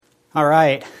All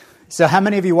right. So how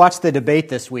many of you watched the debate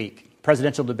this week,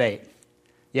 presidential debate?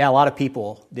 Yeah, a lot of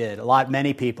people did.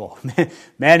 Many people.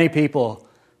 Many people.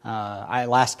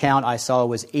 Last count I saw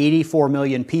was 84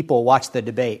 million people watched the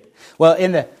debate. Well,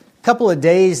 in the couple of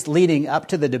days leading up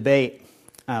to the debate,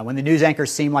 when the news anchors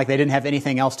seemed like they didn't have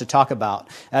anything else to talk about,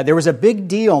 there was a big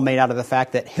deal made out of the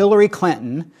fact that Hillary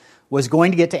Clinton was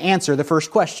going to get to answer the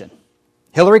first question.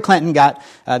 Hillary Clinton got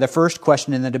the first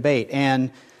question in the debate,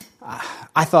 and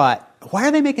I thought, why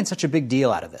are they making such a big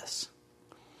deal out of this?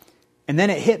 And then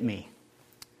it hit me.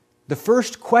 The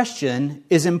first question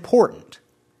is important.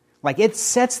 Like, it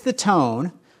sets the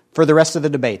tone for the rest of the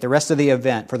debate, the rest of the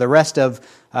event, for the rest of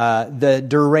the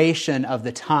duration of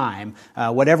the time,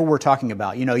 whatever we're talking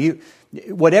about.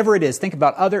 Whatever it is, think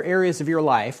about other areas of your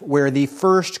life where the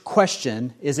first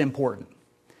question is important.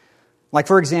 Like,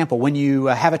 for example, when you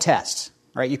have a test,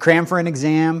 right? You cram for an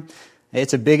exam.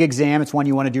 It's a big exam. It's one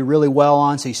you want to do really well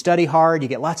on. So you study hard, you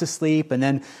get lots of sleep, and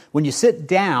then when you sit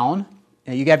down,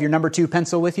 you have your number 2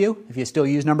 pencil with you, if you still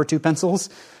use number 2 pencils.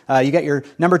 You got your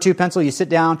number 2 pencil, you sit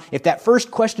down. If that first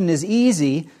question is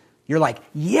easy, you're like,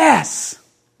 yes,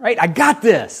 right? I got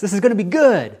this. This is going to be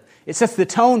good. It sets the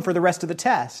tone for the rest of the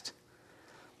test.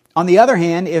 On the other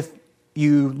hand, if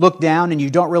you look down and you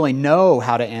don't really know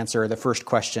how to answer the first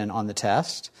question on the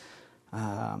test,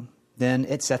 then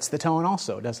it sets the tone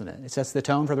also, doesn't it? It sets the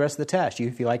tone for the rest of the test.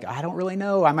 You feel like, I don't really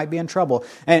know, I might be in trouble.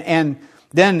 And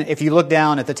then if you look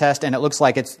down at the test and it looks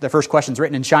like the first question's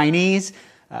written in Chinese,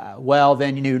 well,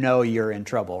 then you know you're in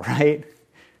trouble, right?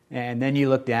 And then you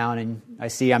look down and I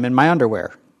see I'm in my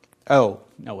underwear. Oh,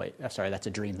 no, wait, sorry, that's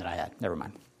a dream that I had. Never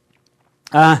mind.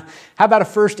 How about a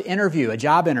first interview, a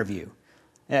job interview?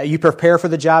 You prepare for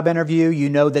the job interview, you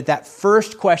know that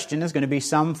first question is going to be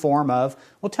some form of,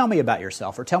 well, tell me about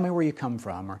yourself, or tell me where you come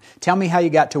from, or tell me how you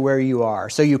got to where you are.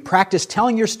 So you practice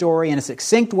telling your story in a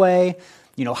succinct way,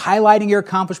 highlighting your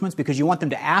accomplishments because you want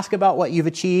them to ask about what you've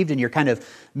achieved, and you're kind of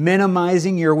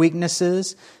minimizing your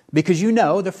weaknesses because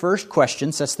the first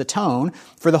question sets the tone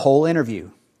for the whole interview.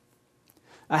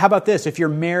 How about this? If you're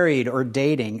married or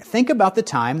dating, think about the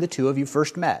time the two of you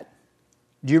first met.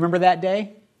 Do you remember that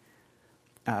day?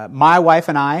 My wife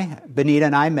and I, Benita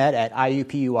and I, met at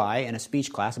IUPUI in a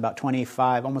speech class about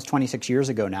 25, almost 26 years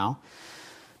ago now.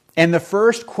 And the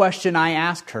first question I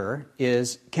asked her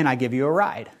is, can I give you a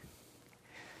ride?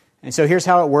 And so here's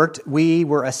how it worked. We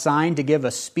were assigned to give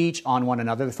a speech on one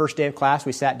another. The first day of class,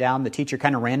 we sat down. The teacher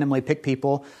kind of randomly picked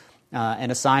people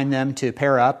and assigned them to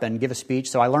pair up and give a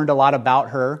speech. So I learned a lot about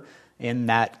her in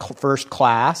that first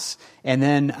class. And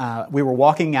then we were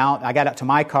walking out. I got up to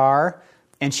my car,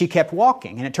 and she kept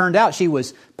walking. And it turned out she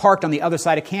was parked on the other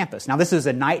side of campus. Now, this is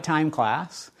a nighttime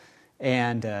class,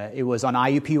 and it was on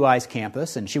IUPUI's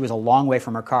campus, and she was a long way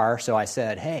from her car. So I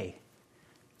said, hey,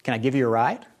 can I give you a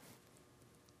ride?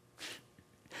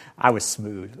 I was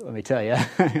smooth, let me tell you.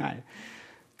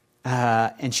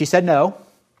 And she said no.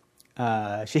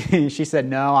 She said,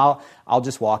 no, I'll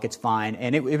just walk, it's fine.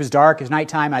 And it was dark, it was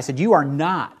nighttime. I said, you are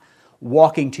not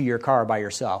walking to your car by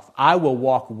yourself. I will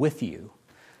walk with you.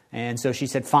 And so she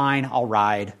said, fine, I'll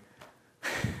ride.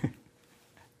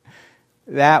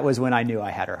 That was when I knew I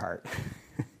had her heart.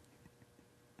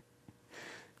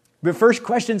 But first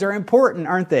questions are important,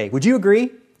 aren't they? Would you agree?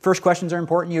 First questions are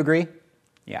important, you agree?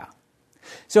 Yeah.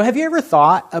 So have you ever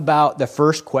thought about the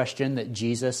first question that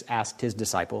Jesus asked his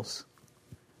disciples?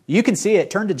 You can see it.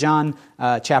 Turn to John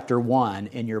chapter 1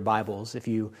 in your Bibles if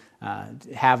you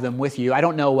have them with you. I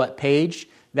don't know what page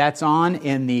that's on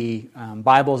in the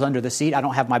Bibles under the seat. I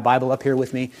don't have my Bible up here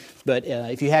with me, but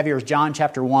if you have yours, John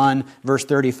chapter 1, verse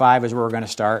 35 is where we're going to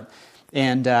start.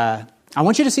 And I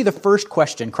want you to see the first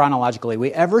question chronologically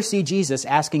we ever see Jesus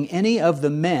asking any of the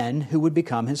men who would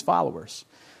become his followers.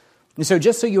 And so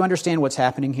just so you understand what's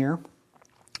happening here,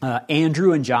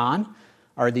 Andrew and John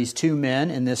are these two men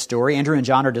in this story. Andrew and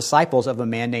John are disciples of a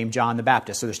man named John the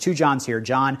Baptist. So there's two Johns here,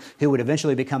 John who would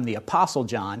eventually become the Apostle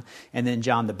John, and then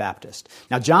John the Baptist.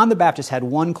 Now, John the Baptist had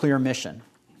one clear mission.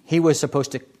 He was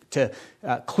supposed to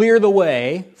clear the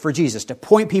way for Jesus, to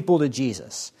point people to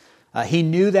Jesus. He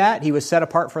knew that. He was set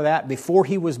apart for that before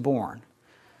he was born.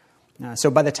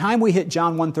 So by the time we hit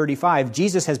John 1:35,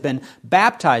 Jesus has been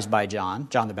baptized by John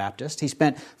the Baptist. He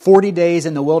spent 40 days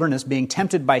in the wilderness being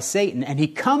tempted by Satan, and he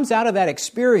comes out of that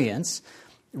experience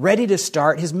ready to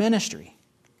start his ministry.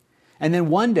 And then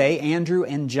one day, Andrew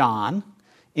and John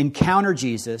encounter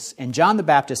Jesus, and John the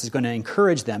Baptist is going to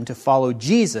encourage them to follow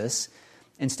Jesus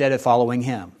instead of following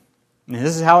him. And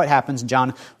this is how it happens.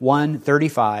 John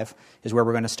 1:35 is where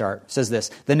we're going to start. It says this: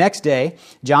 "The next day,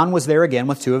 John was there again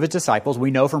with two of his disciples."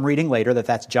 We know from reading later that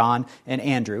that's John and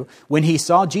Andrew. "When he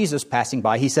saw Jesus passing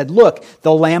by, he said, 'Look,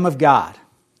 the Lamb of God.'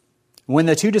 When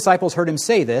the two disciples heard him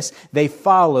say this, they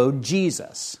followed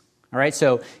Jesus." All right,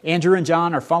 so Andrew and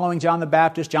John are following John the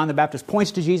Baptist. John the Baptist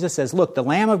points to Jesus, says, "Look, the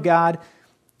Lamb of God,"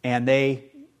 and they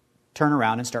turn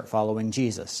around and start following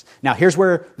Jesus. Now, here's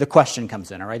where the question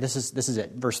comes in, all right? This is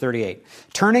it, verse 38.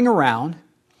 "Turning around,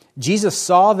 Jesus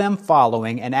saw them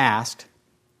following and asked,"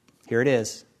 here it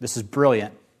is, this is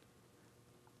brilliant,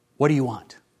 "What do you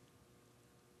want?"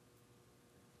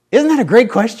 Isn't that a great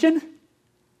question?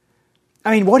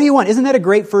 I mean, what do you want? Isn't that a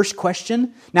great first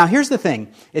question? Now, here's the thing.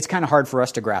 It's kind of hard for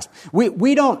us to grasp.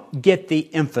 We don't get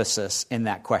the emphasis in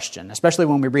that question, especially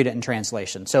when we read it in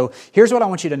translation. So here's what I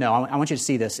want you to know. I want you to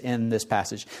see this in this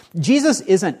passage. Jesus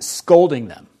isn't scolding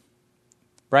them,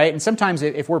 right? And sometimes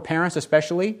if we're parents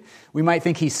especially, we might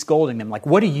think he's scolding them. Like,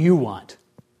 what do you want?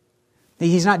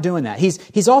 He's not doing that.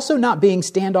 He's also not being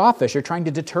standoffish or trying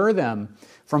to deter them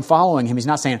from following him. He's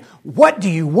not saying, "What do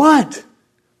you want?"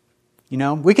 You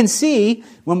know, we can see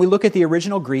when we look at the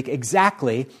original Greek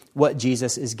exactly what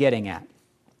Jesus is getting at.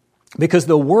 Because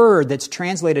the word that's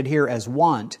translated here as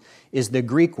want is the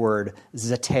Greek word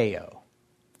zeteo.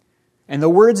 And the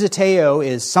word zeteo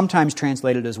is sometimes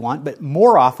translated as want, but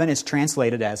more often it's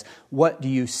translated as, what do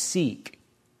you seek?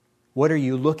 What are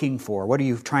you looking for? What are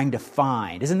you trying to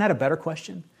find? Isn't that a better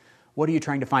question? What are you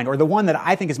trying to find? Or the one that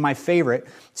I think is my favorite,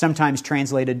 sometimes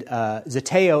translated,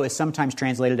 zeteo is sometimes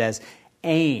translated as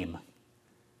aim.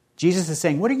 Jesus is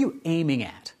saying, what are you aiming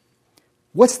at?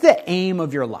 What's the aim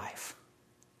of your life?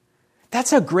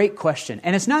 That's a great question.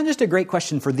 And it's not just a great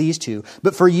question for these two,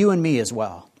 but for you and me as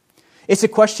well. It's a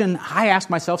question I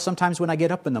ask myself sometimes when I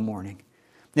get up in the morning.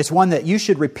 It's one that you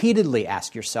should repeatedly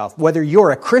ask yourself, whether you're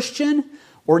a Christian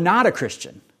or not a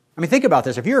Christian. I mean, think about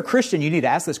this. If you're a Christian, you need to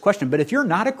ask this question. But if you're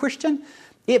not a Christian,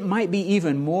 it might be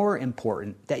even more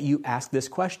important that you ask this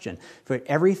question for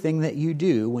everything that you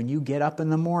do when you get up in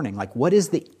the morning. Like, what is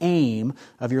the aim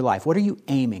of your life? What are you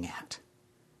aiming at?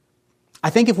 I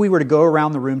think if we were to go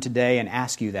around the room today and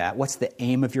ask you that, what's the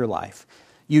aim of your life?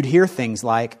 You'd hear things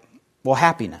like, well,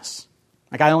 happiness.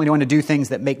 Like, I only want to do things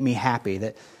that make me happy,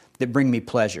 that bring me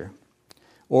pleasure.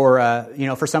 Or,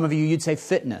 for some of you, you'd say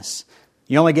fitness.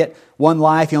 You only get one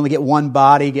life, you only get one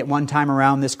body, get one time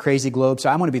around this crazy globe. So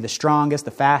I want to be the strongest,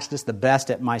 the fastest, the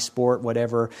best at my sport,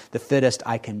 whatever, the fittest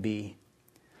I can be.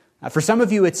 For some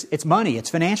of you, it's money, it's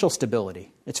financial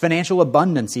stability, it's financial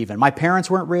abundance even. My parents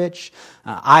weren't rich,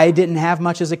 I didn't have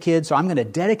much as a kid, so I'm going to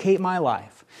dedicate my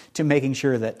life to making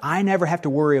sure that I never have to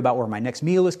worry about where my next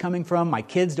meal is coming from. My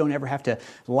kids don't ever have to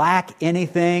lack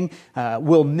anything.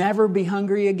 We'll never be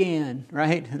hungry again,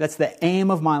 right? That's the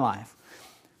aim of my life.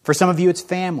 For some of you, it's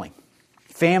family.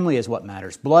 Family is what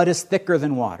matters. Blood is thicker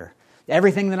than water.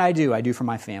 Everything that I do for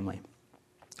my family.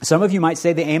 Some of you might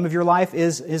say the aim of your life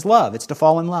is love. It's to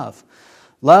fall in love.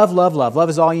 Love, love, love. Love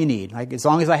is all you need. Like, as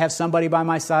long as I have somebody by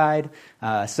my side,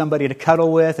 somebody to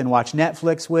cuddle with and watch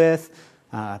Netflix with,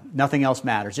 nothing else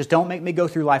matters. Just don't make me go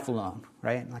through life alone,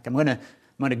 right? Like, I'm going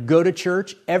to go to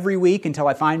church every week until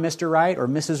I find Mr. Right or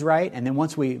Mrs. Right, and then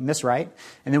once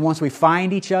we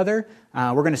find each other,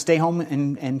 we're going to stay home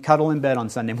and cuddle in bed on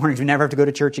Sunday mornings. We never have to go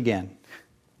to church again.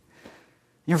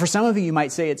 You know, for some of you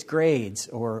might say it's grades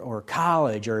or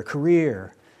college or a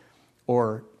career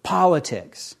or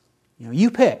politics. You know, you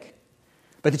pick.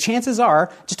 But the chances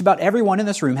are, just about everyone in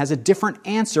this room has a different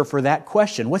answer for that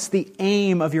question. What's the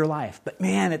aim of your life? But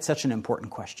man, it's such an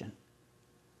important question.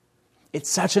 It's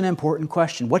such an important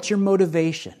question. What's your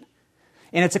motivation?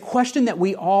 And it's a question that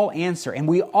we all answer. And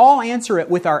we all answer it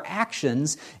with our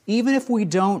actions, even if we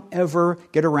don't ever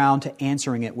get around to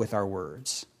answering it with our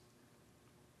words.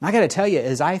 And I got to tell you,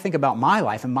 as I think about my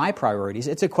life and my priorities,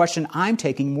 it's a question I'm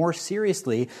taking more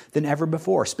seriously than ever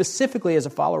before. Specifically as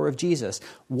a follower of Jesus,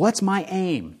 what's my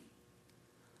aim?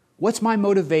 What's my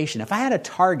motivation? If I had a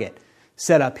target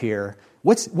set up here,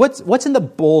 what's in the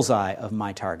bullseye of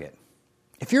my target?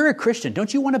 If you're a Christian,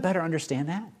 don't you want to better understand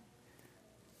that?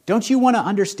 Don't you want to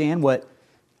understand what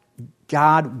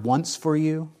God wants for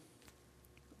you?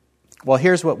 Well,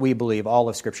 here's what we believe all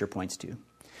of Scripture points to.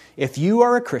 If you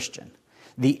are a Christian,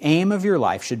 the aim of your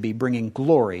life should be bringing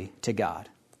glory to God.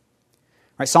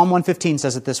 Right? Psalm 115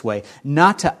 says it this way,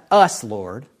 "Not to us,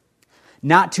 Lord,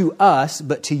 not to us,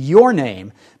 but to your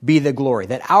name be the glory."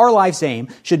 That our life's aim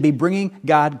should be bringing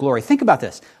God glory. Think about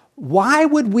this. Why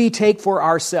would we take for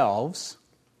ourselves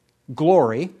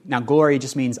glory? Now, glory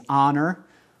just means honor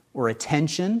or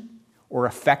attention or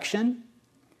affection.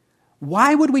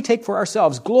 Why would we take for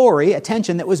ourselves glory,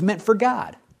 attention that was meant for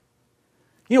God?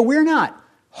 We're not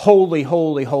holy,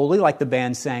 holy, holy like the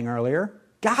band sang earlier.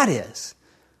 God is.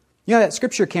 That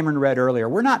scripture Cameron read earlier,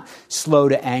 we're not slow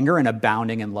to anger and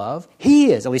abounding in love.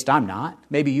 He is. At least I'm not.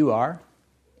 Maybe you are.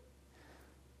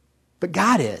 But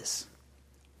God is.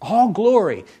 All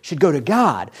glory should go to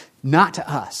God, not to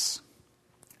us.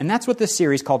 And that's what this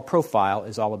series called Profile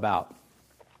is all about.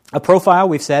 A profile,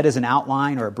 we've said, is an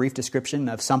outline or a brief description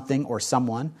of something or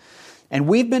someone. And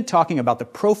we've been talking about the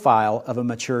profile of a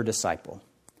mature disciple.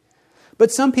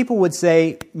 But some people would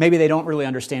say maybe they don't really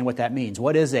understand what that means.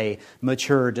 What is a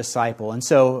mature disciple? And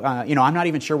so, I'm not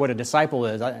even sure what a disciple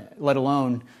is, let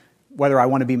alone whether I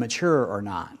want to be mature or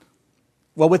not.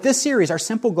 Well, with this series, our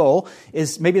simple goal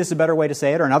is, maybe this is a better way to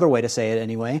say it, or another way to say it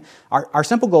anyway, our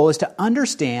simple goal is to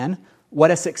understand what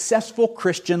a successful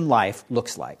Christian life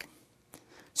looks like.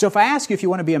 So if I ask you if you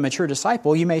want to be a mature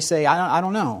disciple, you may say, I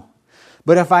don't know.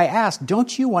 But if I ask,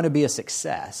 don't you want to be a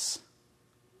success?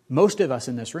 Most of us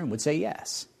in this room would say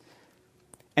yes.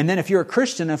 And then if you're a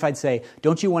Christian, if I'd say,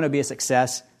 don't you want to be a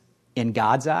success in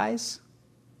God's eyes?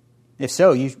 If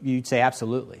so, you'd say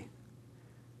absolutely.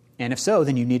 And if so,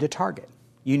 then you need a target.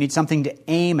 You need something to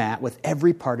aim at with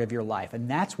every part of your life. And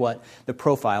that's what the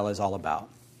profile is all about.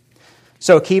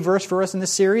 So a key verse for us in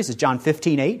this series is John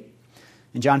 15:8.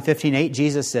 In John 15:8,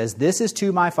 Jesus says, "This is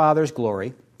to my Father's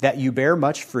glory, that you bear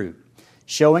much fruit,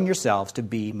 showing yourselves to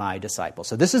be my disciples."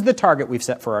 So this is the target we've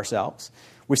set for ourselves.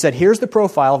 We've said, here's the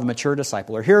profile of a mature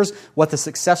disciple, or here's what the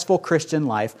successful Christian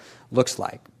life looks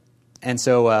like. And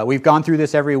so we've gone through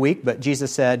this every week, but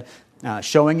Jesus said,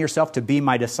 showing yourself to be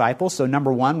my disciple. So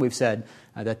number one, we've said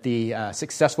that the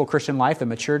successful Christian life, the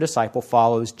mature disciple,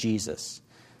 follows Jesus.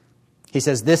 He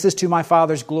says, this is to my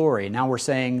Father's glory. Now we're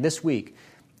saying this week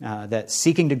that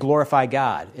seeking to glorify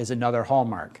God is another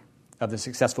hallmark of the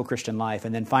successful Christian life.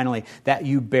 And then finally, that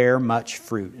you bear much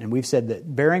fruit. And we've said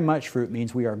that bearing much fruit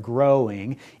means we are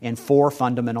growing in 4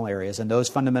 fundamental areas. And those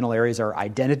fundamental areas are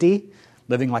identity,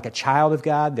 living like a child of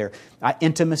God, their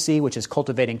intimacy, which is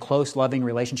cultivating close, loving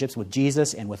relationships with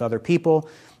Jesus and with other people,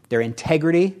 their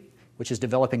integrity, which is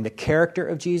developing the character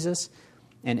of Jesus,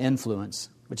 and influence,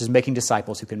 which is making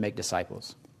disciples who can make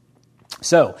disciples.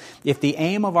 So, if the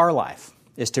aim of our life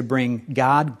is to bring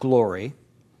God glory,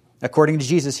 according to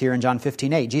Jesus here in John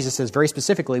 15:8, Jesus says very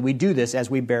specifically, we do this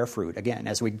as we bear fruit. Again,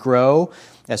 as we grow,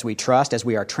 as we trust, as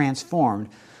we are transformed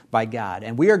by God.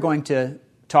 And we are going to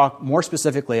talk more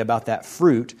specifically about that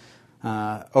fruit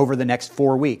over the next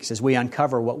 4 weeks as we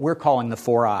uncover what we're calling the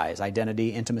 4 I's: identity,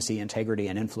 intimacy, integrity,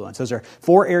 and influence. Those are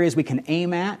 4 areas we can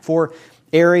aim at, 4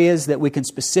 areas that we can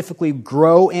specifically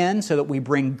grow in so that we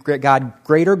bring God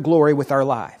greater glory with our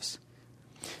lives.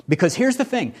 Because here's the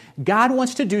thing, God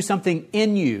wants to do something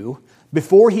in you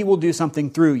before He will do something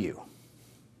through you.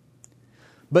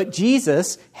 But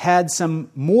Jesus had some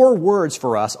more words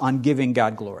for us on giving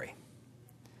God glory.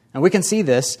 And we can see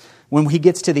this when He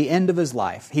gets to the end of His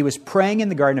life. He was praying in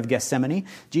the Garden of Gethsemane.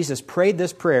 Jesus prayed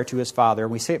this prayer to His Father.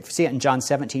 We see it in John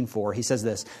 17:4. He says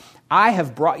this, "I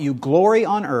have brought you glory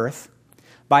on earth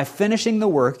by finishing the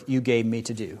work you gave me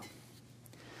to do."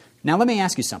 Now let me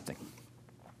ask you something.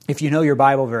 If you know your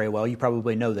Bible very well, you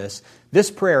probably know this.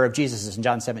 This prayer of Jesus in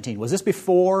John 17, was this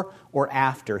before or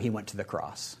after He went to the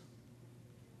cross?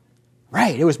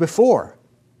 Right, it was before.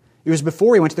 It was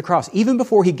before He went to the cross. Even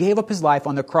before He gave up His life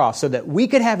on the cross so that we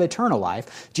could have eternal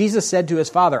life, Jesus said to His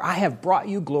Father, "I have brought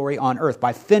you glory on earth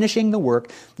by finishing the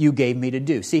work you gave me to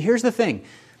do." See, here's the thing.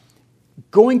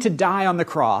 Going to die on the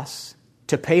cross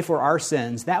to pay for our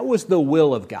sins, that was the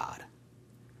will of God.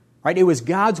 Right? It was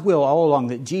God's will all along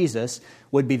that Jesus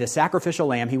would be the sacrificial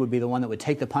lamb. He would be the one that would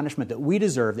take the punishment that we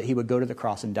deserve, that He would go to the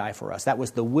cross and die for us. That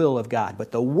was the will of God.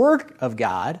 But the work of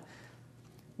God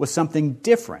was something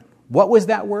different. What was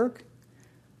that work?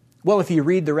 Well, if you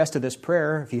read the rest of this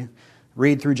prayer, if you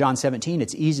read through John 17,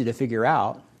 it's easy to figure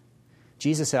out.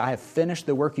 Jesus said, "I have finished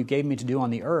the work you gave me to do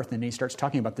on the earth." And He starts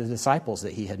talking about the disciples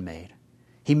that He had made.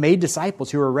 He made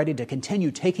disciples who were ready to continue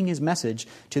taking His message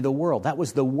to the world. That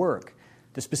was the work,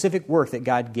 the specific work that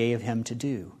God gave Him to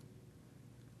do.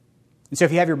 And so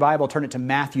if you have your Bible, turn it to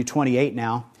Matthew 28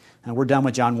 now. We're done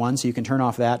with John 1, so you can turn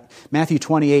off that. Matthew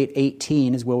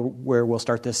 28:18 is where we'll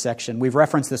start this section. We've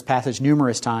referenced this passage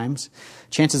numerous times.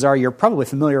 Chances are you're probably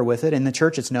familiar with it. In the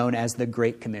church, it's known as the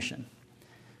Great Commission.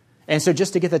 And so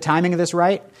just to get the timing of this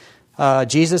right,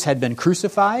 Jesus had been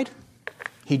crucified.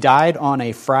 He died on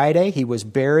a Friday. He was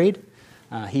buried.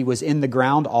 He was in the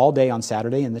ground all day on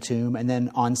Saturday in the tomb. And then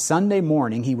on Sunday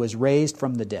morning, He was raised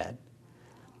from the dead.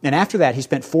 And after that, He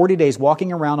spent 40 days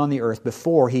walking around on the earth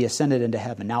before He ascended into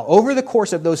heaven. Now, over the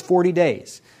course of those 40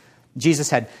 days,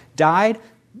 Jesus had died,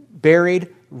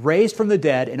 buried, raised from the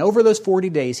dead, and over those 40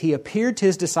 days, he appeared to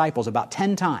his disciples about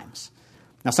 10 times.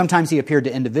 Now, sometimes he appeared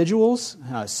to individuals,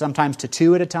 sometimes to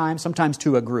 2 at a time, sometimes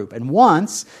to a group. And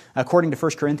once, according to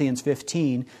 1 Corinthians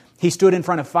 15, he stood in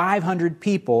front of 500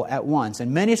 people at once.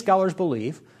 And many scholars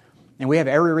believe, and we have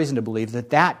every reason to believe,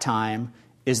 that time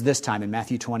is this time in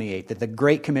Matthew 28, that the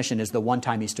Great Commission is the one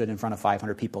time he stood in front of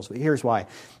 500 people. So here's why.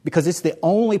 Because it's the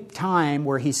only time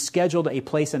where he scheduled a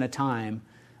place and a time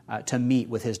to meet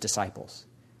with his disciples.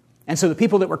 And so the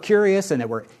people that were curious and that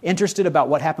were interested about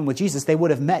what happened with Jesus, they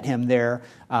would have met him there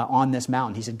on this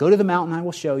mountain. He said, go to the mountain, I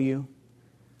will show you,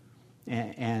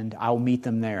 and I'll meet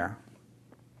them there.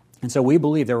 And so we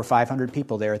believe there were 500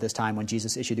 people there at this time when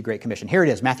Jesus issued the Great Commission. Here it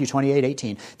is, Matthew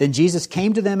 28:18. Then Jesus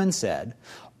came to them and said,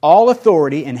 all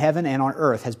authority in heaven and on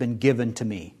earth has been given to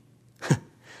me.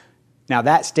 Now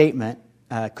that statement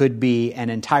could be an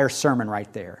entire sermon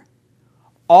right there.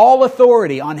 All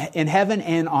authority in heaven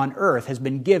and on earth has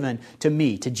been given to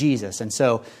me, to Jesus. And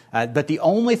so, but the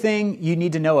only thing you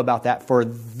need to know about that for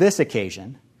this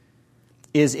occasion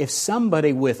is if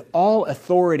somebody with all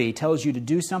authority tells you to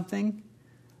do something,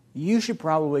 you should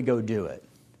probably go do it.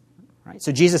 Right?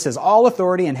 So Jesus says, all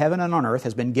authority in heaven and on earth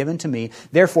has been given to me.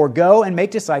 Therefore, go and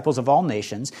make disciples of all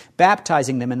nations,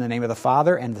 baptizing them in the name of the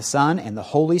Father and the Son and the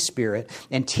Holy Spirit,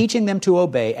 and teaching them to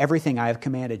obey everything I have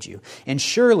commanded you. And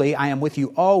surely I am with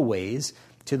you always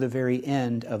to the very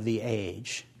end of the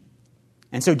age.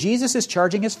 And so Jesus is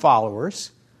charging his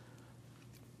followers,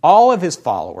 all of his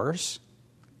followers,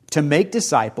 to make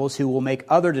disciples who will make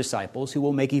other disciples who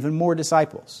will make even more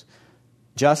disciples,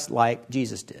 just like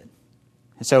Jesus did.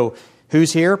 And so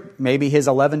who's here? Maybe his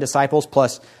 11 disciples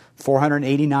plus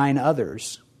 489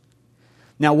 others.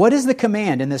 Now, what is the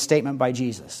command in this statement by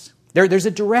Jesus? There's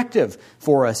a directive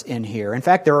for us in here. In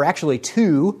fact, there are actually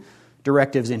 2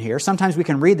 directives in here. Sometimes we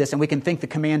can read this and we can think the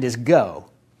command is go.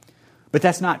 But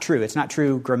that's not true. It's not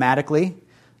true grammatically,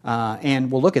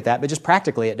 and we'll look at that, but just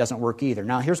practically it doesn't work either.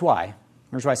 Now, here's why.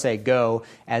 Here's why I say go,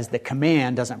 as the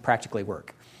command doesn't practically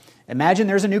work. Imagine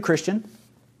there's a new Christian,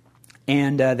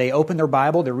 and they open their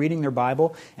Bible, they're reading their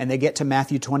Bible, and they get to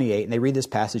Matthew 28, and they read this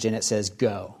passage, and it says,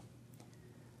 go.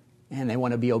 And they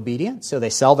want to be obedient, so they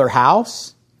sell their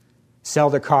house, sell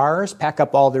their cars, pack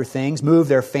up all their things, move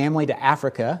their family to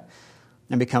Africa,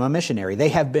 and become a missionary. They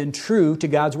have been true to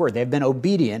God's word. They've been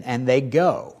obedient, and they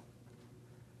go.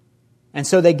 And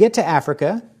so they get to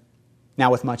Africa,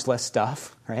 now with much less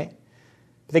stuff, right?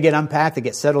 They get unpacked, they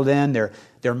get settled in,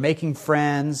 they're making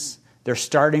friends, they're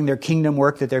starting their kingdom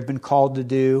work that they've been called to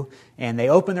do, and they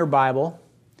open their Bible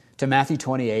to Matthew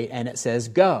 28, and it says,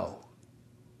 go.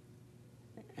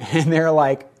 And they're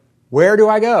like, where do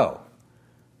I go?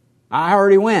 I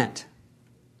already went.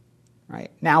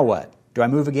 Right? Now what? Do I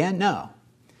move again? No.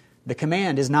 The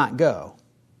command is not go.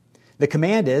 The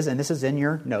command is, and this is in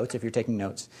your notes if you're taking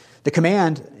notes, the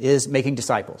command is making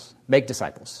disciples. Make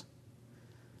disciples.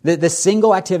 The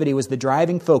single activity was the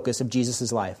driving focus of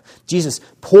Jesus' life. Jesus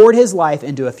poured his life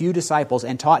into a few disciples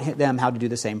and taught them how to do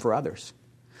the same for others.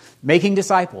 Making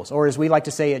disciples, or as we like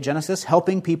to say at Genesis,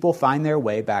 helping people find their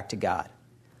way back to God.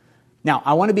 Now,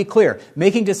 I want to be clear.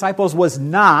 Making disciples was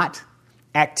not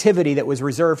activity that was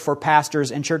reserved for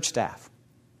pastors and church staff.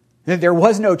 There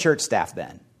was no church staff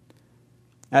then.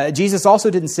 Jesus also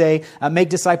didn't say, make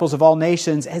disciples of all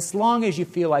nations as long as you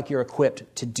feel like you're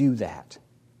equipped to do that.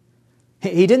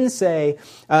 He didn't say,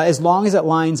 as long as it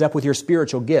lines up with your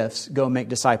spiritual gifts, go make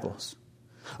disciples.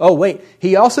 Oh, wait.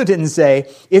 He also didn't say,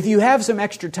 if you have some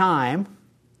extra time,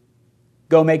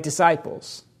 go make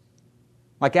disciples.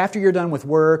 Like after you're done with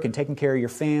work and taking care of your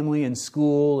family and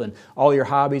school and all your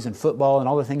hobbies and football and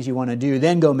all the things you want to do,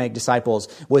 then go make disciples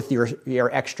with your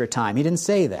extra time. He didn't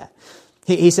say that.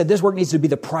 He said this work needs to be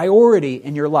the priority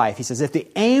in your life. He says if the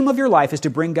aim of your life is to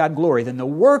bring God glory, then the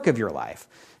work of your life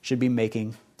should be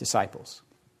making disciples.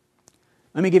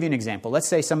 Let me give you an example. Let's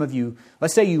say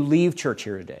you leave church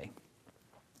here today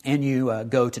and you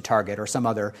go to Target or some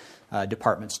other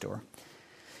department store.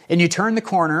 And you turn the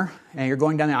corner and you're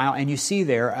going down the aisle and you see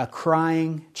there a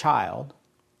crying child,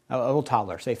 a little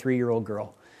toddler, say 3-year-old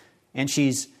girl. And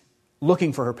she's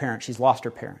looking for her parents. She's lost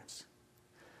her parents.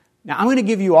 Now, I'm going to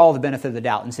give you all the benefit of the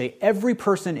doubt and say every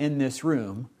person in this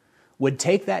room would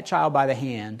take that child by the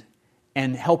hand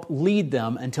and help lead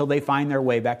them until they find their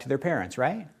way back to their parents,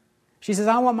 right? She says,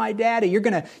 I want my daddy. You're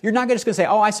not just going to say,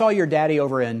 oh, I saw your daddy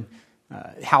over in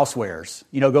Housewares.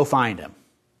 Go find him.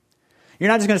 You're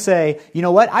not just going to say, you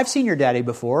know what? I've seen your daddy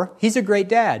before. He's a great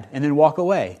dad. And then walk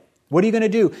away. What are you going to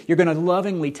do? You're going to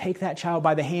lovingly take that child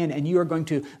by the hand and you are going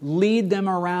to lead them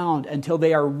around until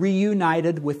they are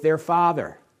reunited with their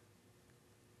father.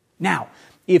 Now,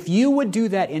 if you would do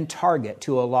that in Target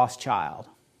to a lost child,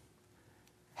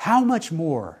 how much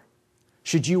more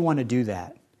should you want to do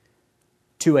that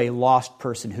to a lost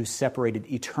person who's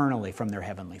separated eternally from their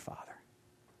Heavenly Father?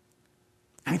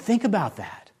 I mean, think about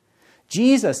that.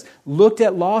 Jesus looked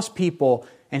at lost people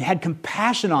and had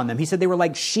compassion on them. He said they were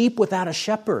like sheep without a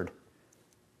shepherd.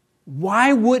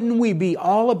 Why wouldn't we be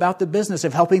all about the business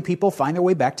of helping people find their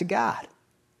way back to God?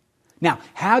 Now,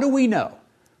 how do we know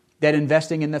that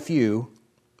investing in the few,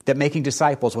 that making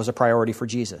disciples was a priority for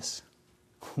Jesus?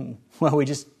 Well,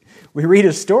 we read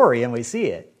a story and we see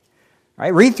it. All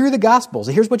right, read through the Gospels.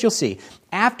 Here's what you'll see.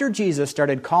 After Jesus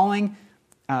started calling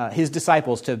his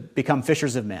disciples to become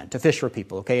fishers of men, to fish for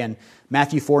people. Okay, in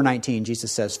Matthew 4:19,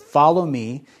 Jesus says, "Follow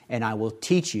me, and I will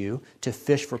teach you to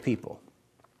fish for people."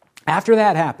 After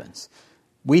that happens,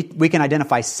 we can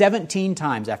identify 17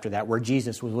 times after that where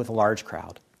Jesus was with a large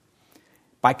crowd.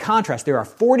 By contrast, there are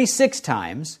 46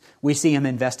 times we see him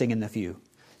investing in the few.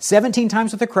 17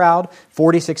 times with the crowd,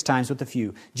 46 times with the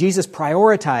few. Jesus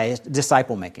prioritized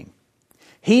disciple making.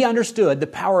 He understood the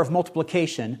power of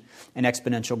multiplication and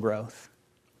exponential growth.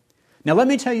 Now let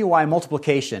me tell you why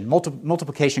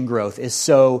multiplication growth is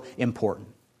so important.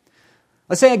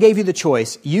 Let's say I gave you the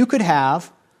choice. You could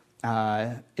have,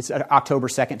 it's October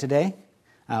 2nd today.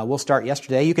 We'll start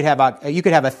yesterday. You could have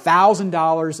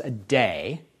 $1,000 a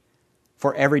day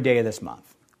for every day of this month.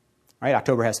 Right?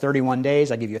 October has 31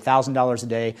 days. I give you $1,000 a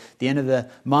day. At the end of the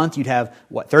month, you'd have,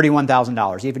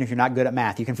 $31,000. Even if you're not good at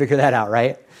math, you can figure that out,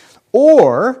 right?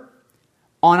 Or,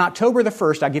 on October the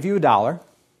 1st, I give you $1,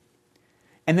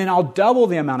 and then I'll double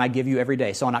the amount I give you every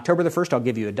day. So on October the 1st, I'll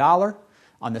give you $1.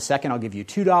 On the 2nd, I'll give you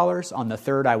 $2. On the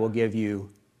 3rd, I will give you,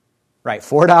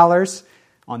 $4.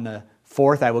 On the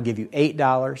 4th, I will give you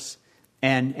 $8.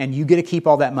 And you get to keep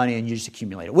all that money and you just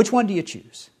accumulate it. Which one do you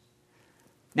choose?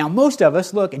 Now, most of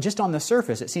us look, and just on the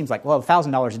surface, it seems like, well,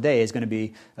 $1,000 a day is going to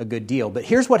be a good deal. But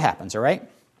here's what happens, all right?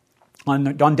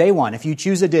 On day one, if you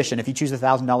choose addition, if you choose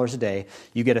 $1,000 a day,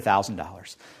 you get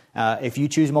 $1,000. If you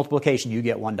choose multiplication, you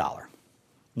get $1.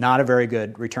 Not a very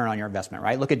good return on your investment,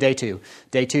 right? Look at day two.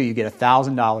 Day two, you get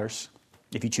 $1,000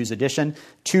 if you choose addition,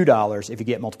 $2 if you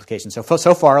get multiplication. So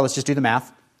far, let's just do the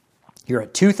math. You're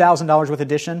at $2,000 with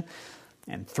addition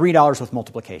and $3 with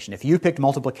multiplication. If you picked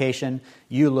multiplication,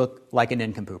 you look like an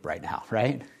nincompoop right now,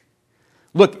 right?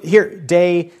 Look, here,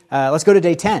 let's go to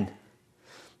day 10.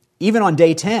 Even on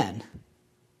day 10,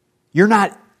 you're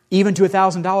not even to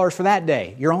 $1,000 for that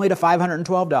day. You're only to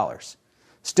 $512.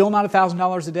 Still not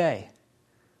 $1,000 a day.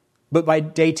 But by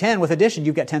day 10 with addition,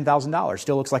 you've got $10,000.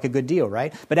 Still looks like a good deal,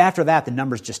 right? But after that, the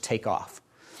numbers just take off.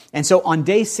 And so on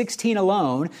day 16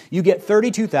 alone, you get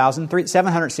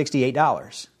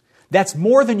 $32,768. That's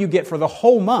more than you get for the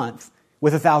whole month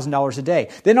with $1,000 a day.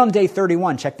 Then on day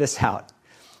 31, check this out.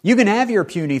 You can have your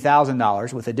puny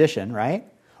 $1,000 with addition, right?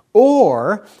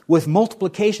 Or with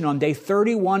multiplication on day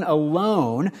 31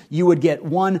 alone, you would get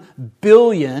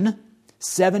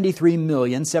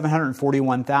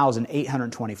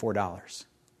 $1,073,741,824.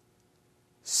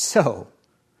 So,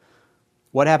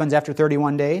 what happens after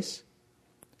 31 days?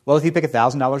 Well, if you pick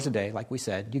 $1,000 a day, like we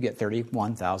said, you get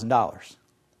 $31,000.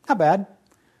 Not bad.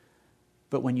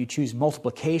 But when you choose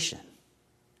multiplication,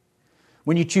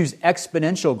 when you choose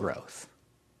exponential growth,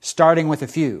 starting with a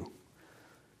few,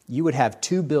 you would have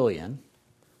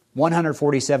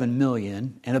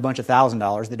 $2,147,000,000 and a bunch of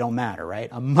 $1,000 that don't matter, right?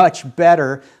 A much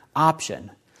better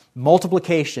option.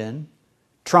 Multiplication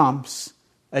trumps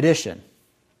addition.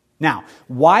 Now,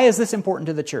 why is this important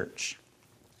to the church?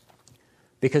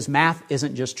 Because math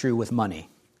isn't just true with money.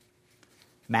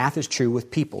 Math is true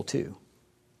with people too.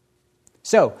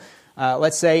 So,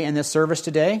 let's say in this service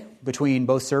today, between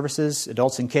both services,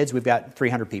 adults and kids, we've got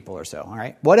 300 people or so, all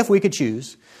right? What if we could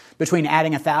choose between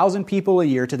adding 1,000 people a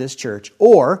year to this church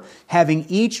or having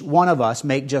each one of us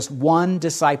make just one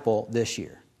disciple this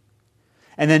year?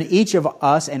 And then each of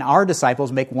us and our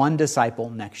disciples make one disciple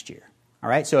next year. All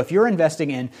right? So if you're investing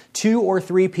in 2 or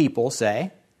 3 people,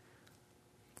 say,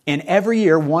 and every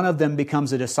year one of them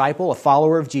becomes a disciple, a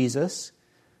follower of Jesus,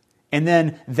 and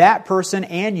then that person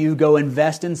and you go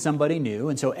invest in somebody new,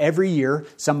 and so every year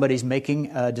somebody's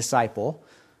making a disciple,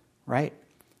 right?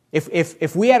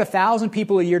 If we had 1,000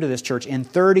 people a year to this church, in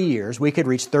 30 years, we could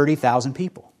reach 30,000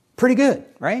 people. Pretty good,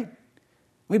 right?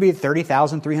 We'd be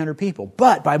 30,300 people.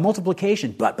 But by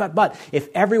multiplication, if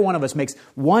every one of us makes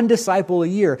one disciple a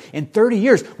year, in 30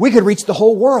 years, we could reach the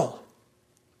whole world.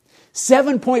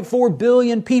 7.4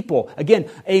 billion people. Again,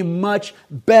 a much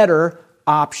better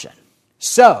option.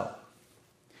 So,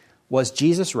 was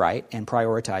Jesus right in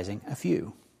prioritizing a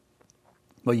few?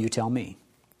 Well, you tell me.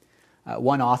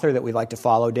 One author that we like to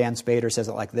follow, Dan Spader, says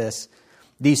it like this.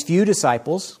 These few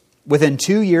disciples, within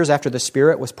 2 years after the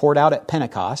Spirit was poured out at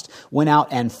Pentecost, went out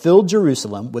and filled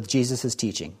Jerusalem with Jesus'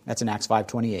 teaching. That's in Acts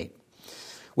 5:28.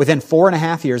 Within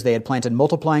 4.5 years, they had planted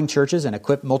multiplying churches and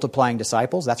equipped multiplying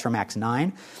disciples. That's from Acts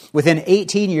 9. Within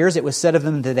 18 years, it was said of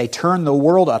them that they turned the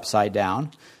world upside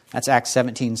down. That's Acts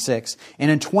 17:6.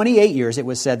 And in 28 years, it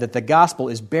was said that the gospel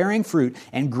is bearing fruit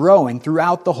and growing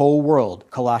throughout the whole world.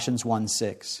 Colossians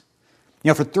 1:6.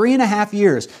 For 3.5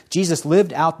 years, Jesus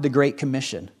lived out the Great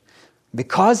Commission.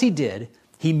 Because he did,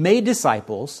 he made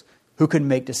disciples who could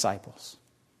make disciples.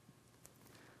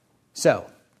 So,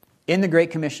 in the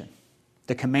Great Commission,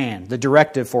 the command, the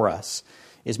directive for us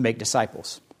is make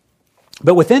disciples.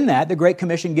 But within that, the Great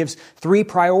Commission gives 3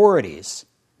 priorities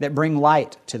that bring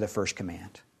light to the first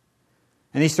command.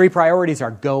 And these 3 priorities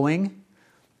are going,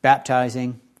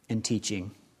 baptizing, and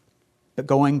teaching. But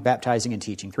going, baptizing, and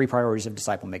teaching. 3 priorities of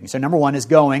disciple making. So number 1 is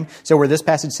going. So where this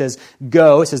passage says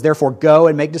go, it says therefore go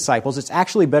and make disciples. It's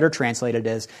actually better translated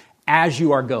as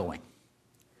you are going.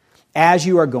 As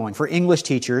you are going. For English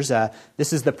teachers,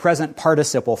 this is the present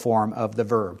participle form of the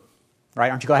verb. Right?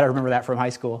 Aren't you glad I remember that from high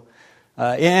school?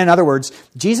 In other words,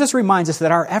 Jesus reminds us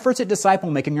that our efforts at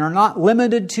disciple making are not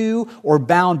limited to or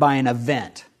bound by an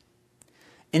event.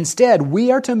 Instead,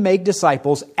 we are to make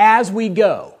disciples as we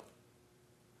go.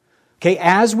 Okay,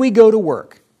 as we go to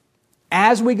work,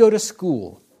 as we go to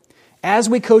school, as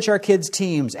we coach our kids'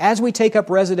 teams, as we take up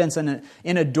residence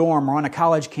in a dorm or on a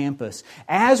college campus,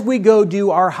 as we go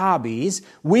do our hobbies,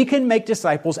 we can make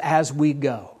disciples as we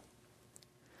go.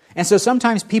 And so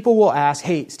sometimes people will ask,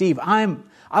 hey, Steve,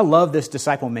 I love this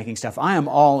disciple-making stuff. I am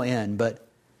all in, but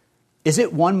is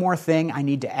it one more thing I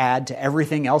need to add to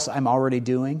everything else I'm already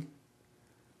doing?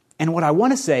 And what I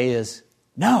want to say is,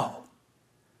 no.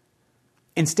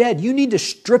 Instead, you need to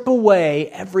strip away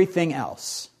everything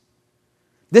else.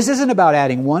 This isn't about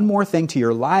adding one more thing to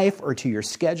your life or to your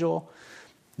schedule.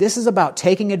 This is about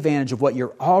taking advantage of what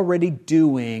you're already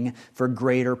doing for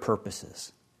greater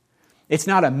purposes. It's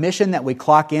not a mission that we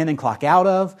clock in and clock out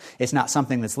of. It's not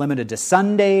something that's limited to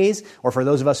Sundays or for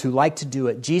those of us who like to do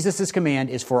it. Jesus' command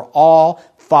is for all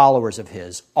followers of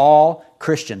His, all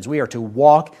Christians. We are to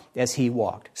walk as He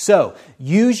walked. So,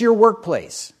 use your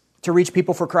workplace to reach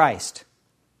people for Christ.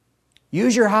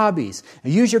 Use your hobbies.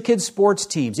 Use your kids' sports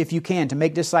teams, if you can, to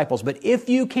make disciples. But if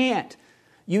you can't,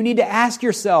 you need to ask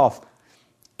yourself,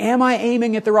 am I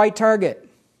aiming at the right target?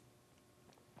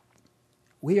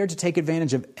 We are to take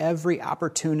advantage of every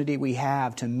opportunity we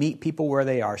have to meet people where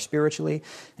they are spiritually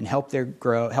and help them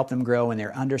grow in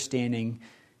their understanding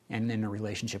and in a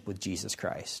relationship with Jesus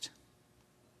Christ.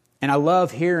 And I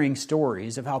love hearing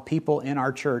stories of how people in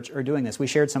our church are doing this. We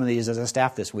shared some of these as a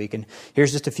staff this week, and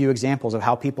here's just a few examples of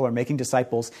how people are making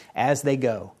disciples as they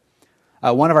go.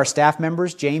 One of our staff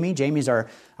members, Jamie's our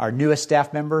newest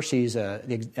staff member. She's the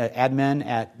admin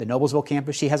at the Noblesville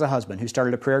campus. She has a husband who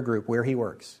started a prayer group where he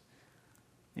works.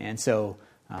 And so,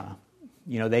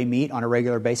 they meet on a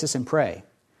regular basis and pray.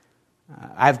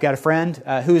 I've got a friend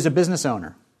who is a business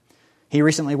owner. He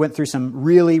recently went through some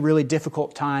really, really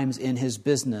difficult times in his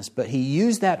business, but he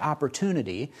used that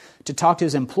opportunity to talk to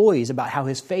his employees about how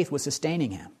his faith was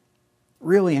sustaining him.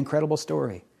 Really incredible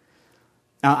story.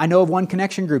 I know of one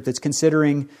connection group that's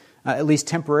considering, at least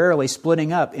temporarily,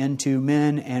 splitting up into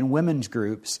men and women's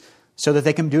groups so that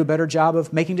they can do a better job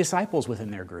of making disciples within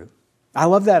their group. I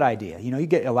love that idea.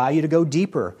 Allow you to go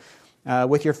deeper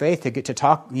with your faith, to get to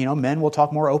talk. Men will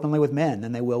talk more openly with men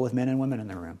than they will with men and women in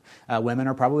the room. Women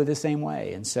are probably the same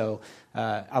way. And so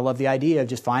I love the idea of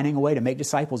just finding a way to make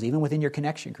disciples even within your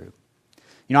connection group.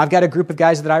 I've got a group of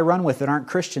guys that I run with that aren't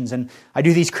Christians, and I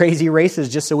do these crazy races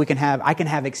just so I can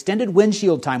have extended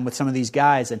windshield time with some of these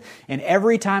guys. And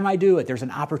every time I do it, there's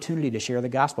an opportunity to share the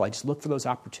gospel. I just look for those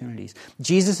opportunities.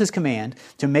 Jesus' command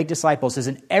to make disciples is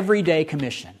an everyday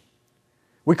commission.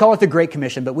 We call it the Great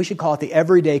Commission, but we should call it the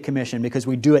Everyday Commission because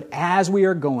we do it as we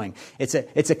are going. It's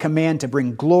a command to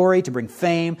bring glory, to bring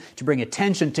fame, to bring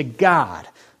attention to God,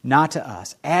 not to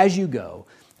us, as you go,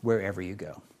 wherever you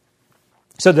go.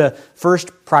 So the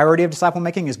first priority of disciple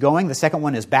making is going. The second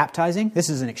one is baptizing. This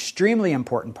is an extremely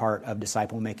important part of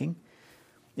disciple making.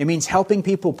 It means helping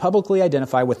people publicly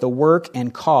identify with the work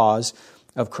and cause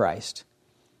of Christ.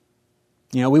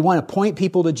 We want to point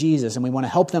people to Jesus, and we want to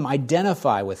help them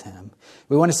identify with Him.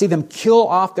 We want to see them kill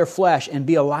off their flesh and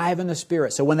be alive in the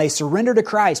Spirit. So when they surrender to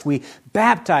Christ, we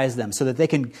baptize them so that they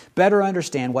can better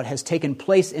understand what has taken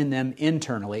place in them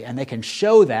internally, and they can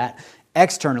show that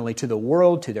externally to the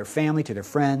world, to their family, to their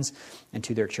friends, and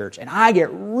to their church. And I get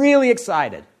really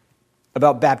excited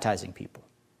about baptizing people.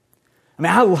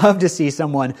 I love to see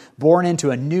someone born into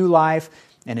a new life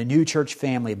and a new church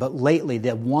family. But lately,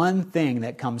 the one thing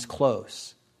that comes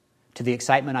close to the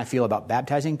excitement I feel about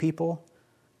baptizing people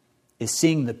is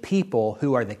seeing the people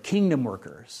who are the kingdom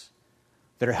workers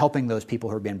that are helping those people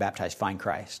who are being baptized find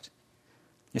Christ.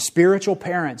 The spiritual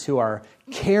parents who are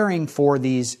caring for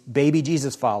these baby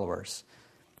Jesus followers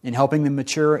and helping them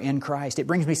mature in Christ. It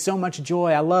brings me so much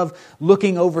joy. I love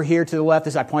looking over here to the left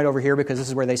as I point over here because this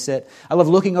is where they sit. I love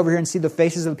looking over here and see the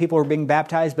faces of the people who are being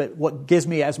baptized, but what gives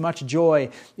me as much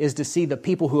joy is to see the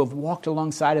people who have walked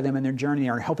alongside of them in their journey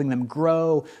and are helping them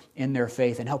grow in their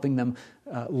faith and helping them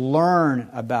learn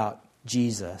about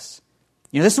Jesus.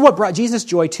 This is what brought Jesus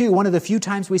joy too. One of the few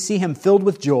times we see him filled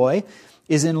with joy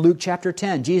is in Luke chapter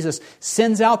 10. Jesus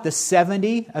sends out the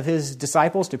 70 of his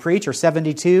disciples to preach, or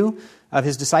 72 of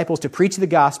his disciples to preach the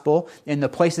gospel in the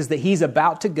places that he's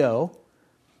about to go,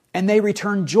 and they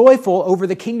return joyful over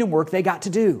the kingdom work they got to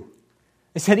do.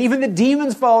 It said even the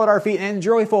demons fall at our feet and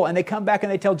joyful, and they come back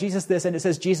and they tell Jesus this, and it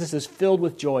says Jesus is filled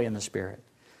with joy in the Spirit.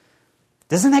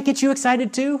 Doesn't that get you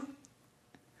excited too?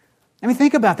 I mean,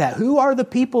 think about that. Who are the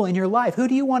people in your life? Who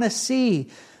do you want to see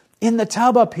in the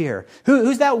tub up here?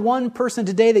 Who's that one person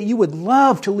today that you would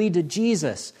love to lead to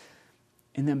Jesus?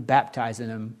 And then baptizing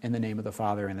them in the name of the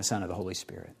Father and the Son and the Holy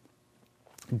Spirit.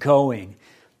 Going,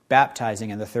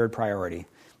 baptizing, and the third priority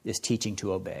is teaching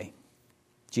to obey.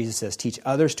 Jesus says, teach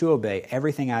others to obey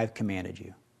everything I've commanded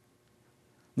you.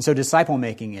 And so disciple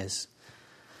making is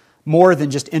more than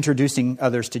just introducing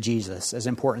others to Jesus, as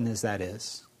important as that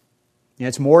is.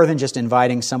 It's more than just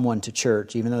inviting someone to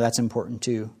church, even though that's important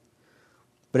too.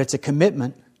 But it's a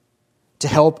commitment to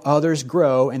help others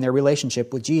grow in their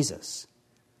relationship with Jesus.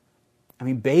 I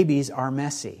mean, babies are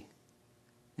messy.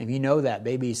 If you know that,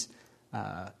 babies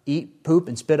eat, poop,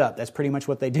 and spit up. That's pretty much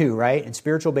what they do, right? And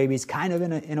spiritual babies kind of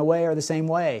in a way are the same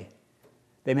way.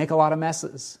 They make a lot of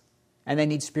messes. And they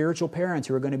need spiritual parents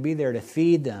who are going to be there to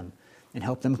feed them and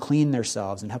help them clean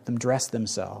themselves and help them dress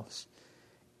themselves.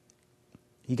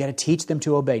 You got to teach them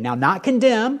to obey. Now, not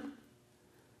condemn.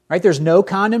 Right? There's no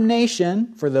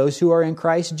condemnation for those who are in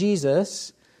Christ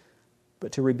Jesus,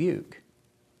 but to rebuke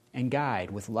and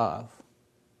guide with love.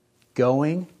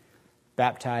 Going,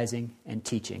 baptizing, and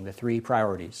teaching, the three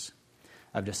priorities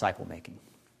of disciple making.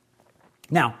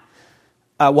 Now,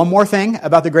 one more thing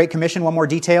about the Great Commission, one more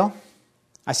detail.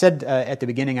 I said at the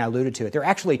beginning, I alluded to it, there are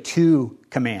actually two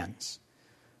commands,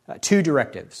 two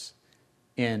directives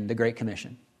in the Great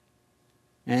Commission.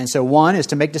 And so one is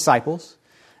to make disciples.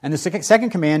 And the second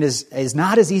command is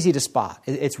not as easy to spot.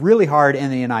 It's really hard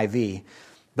in the NIV,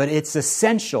 but it's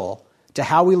essential to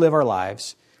how we live our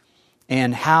lives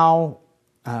and how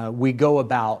we go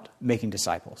about making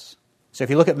disciples. So if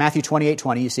you look at Matthew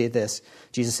 28:20, you see this.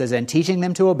 Jesus says, and teaching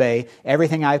them to obey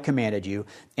everything I have commanded you,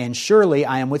 and surely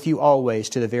I am with you always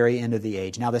to the very end of the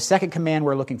age. Now the second command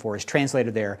we're looking for is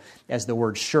translated there as the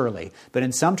word surely. But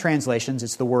in some translations,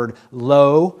 it's the word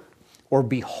lo or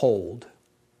behold.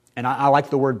 And I like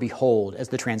the word behold as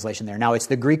the translation there. Now, it's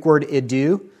the Greek word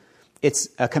idu. It's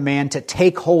a command to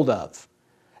take hold of.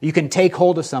 You can take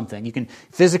hold of something. You can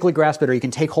physically grasp it, or you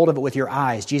can take hold of it with your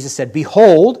eyes. Jesus said,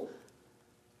 behold,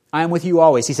 I am with you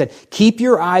always. He said, keep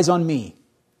your eyes on me.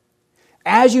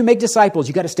 As you make disciples,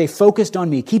 you got to stay focused on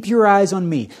me. Keep your eyes on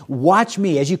me. Watch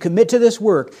me. As you commit to this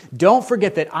work, don't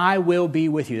forget that I will be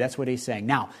with you. That's what he's saying.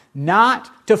 Now,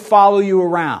 not to follow you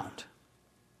around.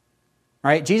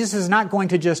 Right? Jesus is not going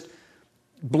to just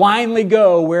blindly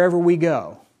go wherever we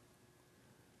go.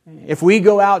 If we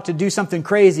go out to do something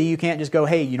crazy, you can't just go,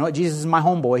 hey, you know what? Jesus is my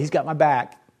homeboy. He's got my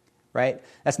back. Right?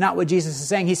 That's not what Jesus is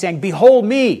saying. He's saying, behold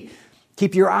me.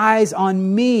 Keep your eyes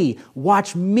on me.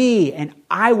 Watch me, and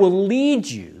I will lead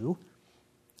you,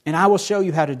 and I will show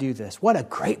you how to do this. What a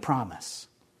great promise.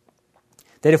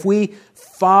 That if we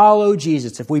follow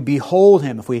Jesus, if we behold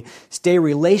him, if we stay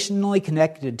relationally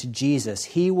connected to Jesus,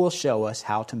 he will show us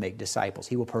how to make disciples.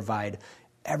 He will provide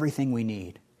everything we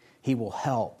need. He will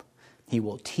help. He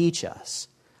will teach us.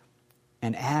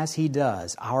 And as he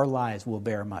does, our lives will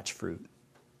bear much fruit.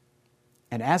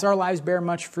 And as our lives bear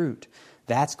much fruit,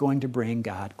 that's going to bring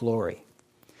God glory.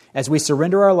 As we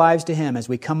surrender our lives to him, as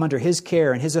we come under his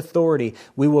care and his authority,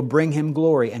 we will bring him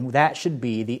glory. And that should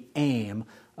be the aim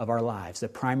of our lives, the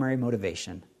primary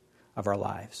motivation of our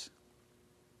lives.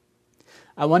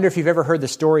 I wonder if you've ever heard the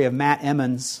story of Matt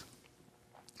Emmons.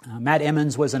 Matt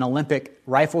Emmons was an Olympic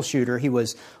rifle shooter. He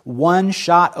was one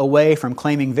shot away from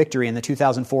claiming victory in the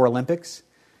 2004 Olympics.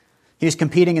 He was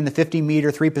competing in the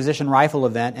 50-meter three-position rifle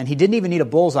event, and he didn't even need a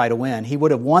bullseye to win. He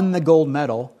would have won the gold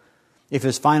medal if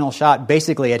his final shot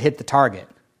basically had hit the target.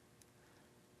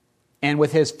 And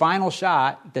with his final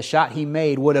shot, the shot he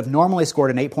made would have normally scored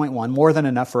an 8.1, more than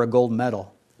enough for a gold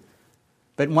medal.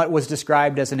 But in what was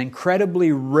described as an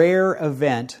incredibly rare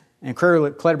event, an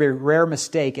incredibly rare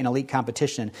mistake in elite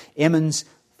competition, Emmons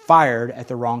fired at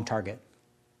the wrong target.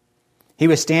 He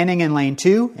was standing in lane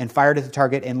 2 and fired at the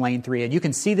target in lane 3. And you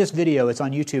can see this video. It's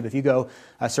on YouTube. If you go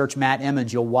search Matt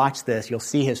Emmons, you'll watch this. You'll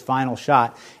see his final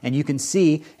shot. And you can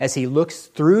see as he looks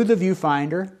through the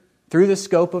viewfinder, through the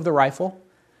scope of the rifle,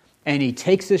 and he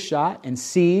takes his shot and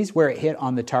sees where it hit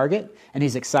on the target. And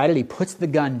he's excited. He puts the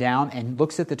gun down and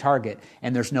looks at the target,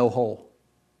 and there's no hole.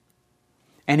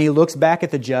 And he looks back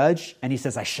at the judge, and he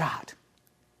says, "I shot."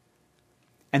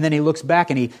 And then he looks back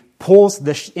and he pulls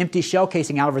the empty shell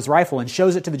casing out of his rifle and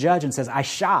shows it to the judge and says, "I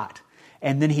shot."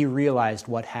 And then he realized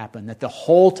what happened, that the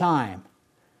whole time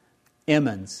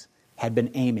Emmons had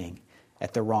been aiming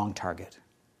at the wrong target.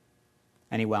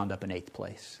 And he wound up in 8th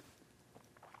place.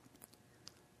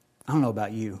 I don't know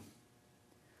about you,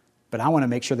 but I want to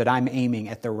make sure that I'm aiming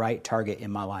at the right target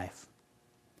in my life.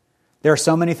 There are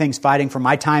so many things fighting for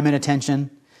my time and attention.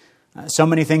 So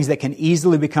many things that can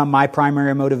easily become my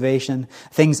primary motivation,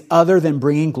 things other than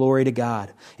bringing glory to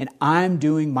God. And I'm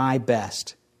doing my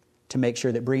best to make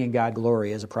sure that bringing God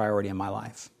glory is a priority in my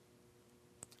life.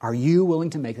 Are you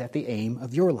willing to make that the aim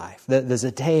of your life, the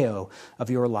zeteo of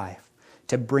your life,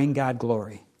 to bring God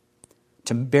glory,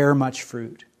 to bear much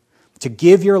fruit, to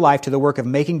give your life to the work of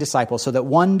making disciples so that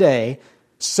one day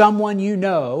someone you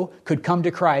know could come to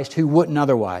Christ who wouldn't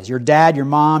otherwise? Your dad, your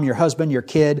mom, your husband, your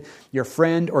kid, your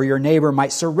friend, or your neighbor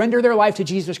might surrender their life to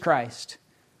Jesus Christ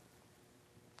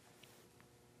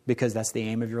because that's the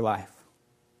aim of your life.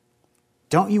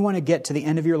 Don't you want to get to the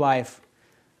end of your life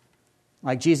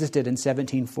like Jesus did in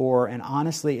 17:4 and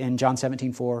honestly in John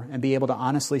 17:4 and be able to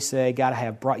honestly say, "God, I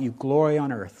have brought you glory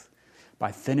on earth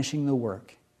by finishing the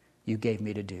work you gave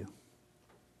me to do"?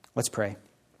 Let's pray.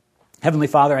 Heavenly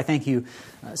Father, I thank you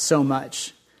so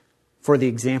much for the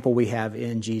example we have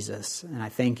in Jesus. And I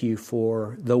thank you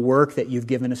for the work that you've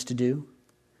given us to do.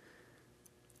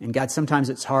 And God, sometimes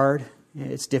it's hard.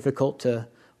 It's difficult to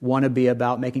want to be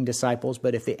about making disciples.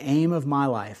 But if the aim of my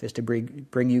life is to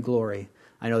bring you glory,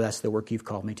 I know that's the work you've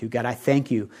called me to. God, I thank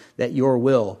you that your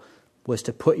will was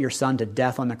to put your Son to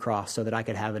death on the cross so that I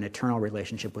could have an eternal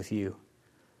relationship with you.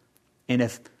 And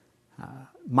if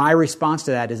my response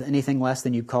to that is anything less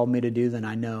than you called me to do, then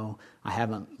I know I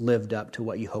haven't lived up to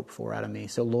what you hoped for out of me.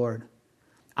 So Lord,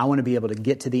 I want to be able to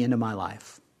get to the end of my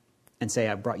life and say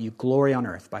I brought you glory on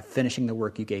earth by finishing the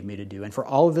work you gave me to do. And for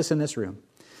all of us in this room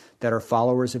that are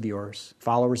followers of yours,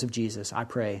 followers of Jesus, I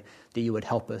pray that you would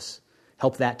help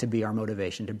that to be our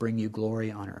motivation, to bring you glory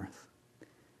on earth.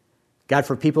 God,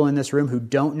 for people in this room who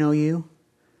don't know you,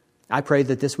 I pray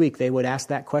that this week they would ask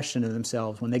that question of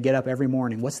themselves when they get up every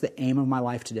morning. What's the aim of my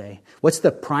life today? What's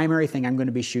the primary thing I'm going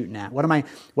to be shooting at? What's going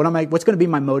to be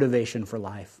my motivation for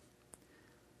life?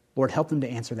 Lord, help them to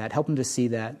answer that. Help them to see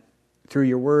that through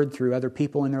your word, through other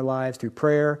people in their lives, through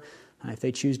prayer, if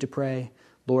they choose to pray.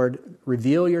 Lord,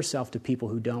 reveal yourself to people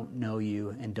who don't know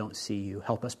you and don't see you.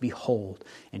 Help us behold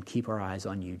and keep our eyes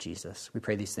on you, Jesus. We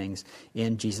pray these things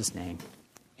in Jesus' name.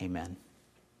 Amen.